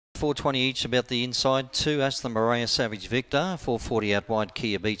420 each about the inside. 2 Aston Maria Savage Victor, 440 out wide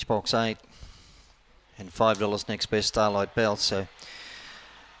Kia Beach Box 8, and $5 next best Starlight Bell. So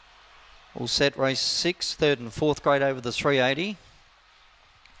all set. Race 6, 3rd and 4th grade over the 380.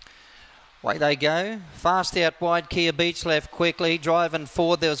 Away they go. Fast out wide, Kia Beach left quickly. Driving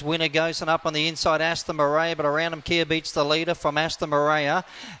forward, there was Winner Ghost, and up on the inside, Aston Maria, but around him, Kia Beach the leader from Aston Maria.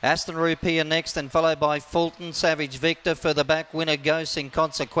 Aston Rupia next, and followed by Fulton, Savage Victor. Further back, Winner Ghost,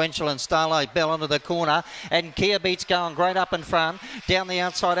 Inconsequential, and Starlight Bell into the corner. And Kia Beach going great up in front. Down the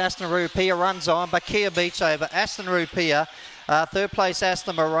outside, Aston Rupia runs on, but Kia Beach over Aston Rupia. 3rd place,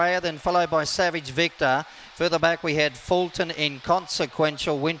 Aston Maria, then followed by Savage Victor. Further back, we had Fulton,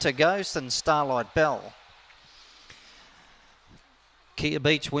 Inconsequential, Winter Ghost, and Starlight Bell. Kia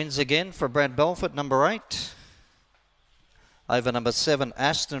Beach wins again for Brad Belfort, number 8. Over number 7,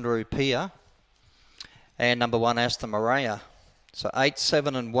 Aston Rupia. And number 1, Aston Maria. So 8,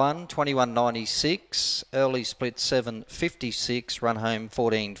 7 and 1, 21.96. Early split 7.56. Run home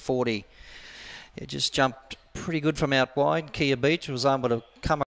 14.40. It just jumped pretty good from out wide. Kia Beach was able to come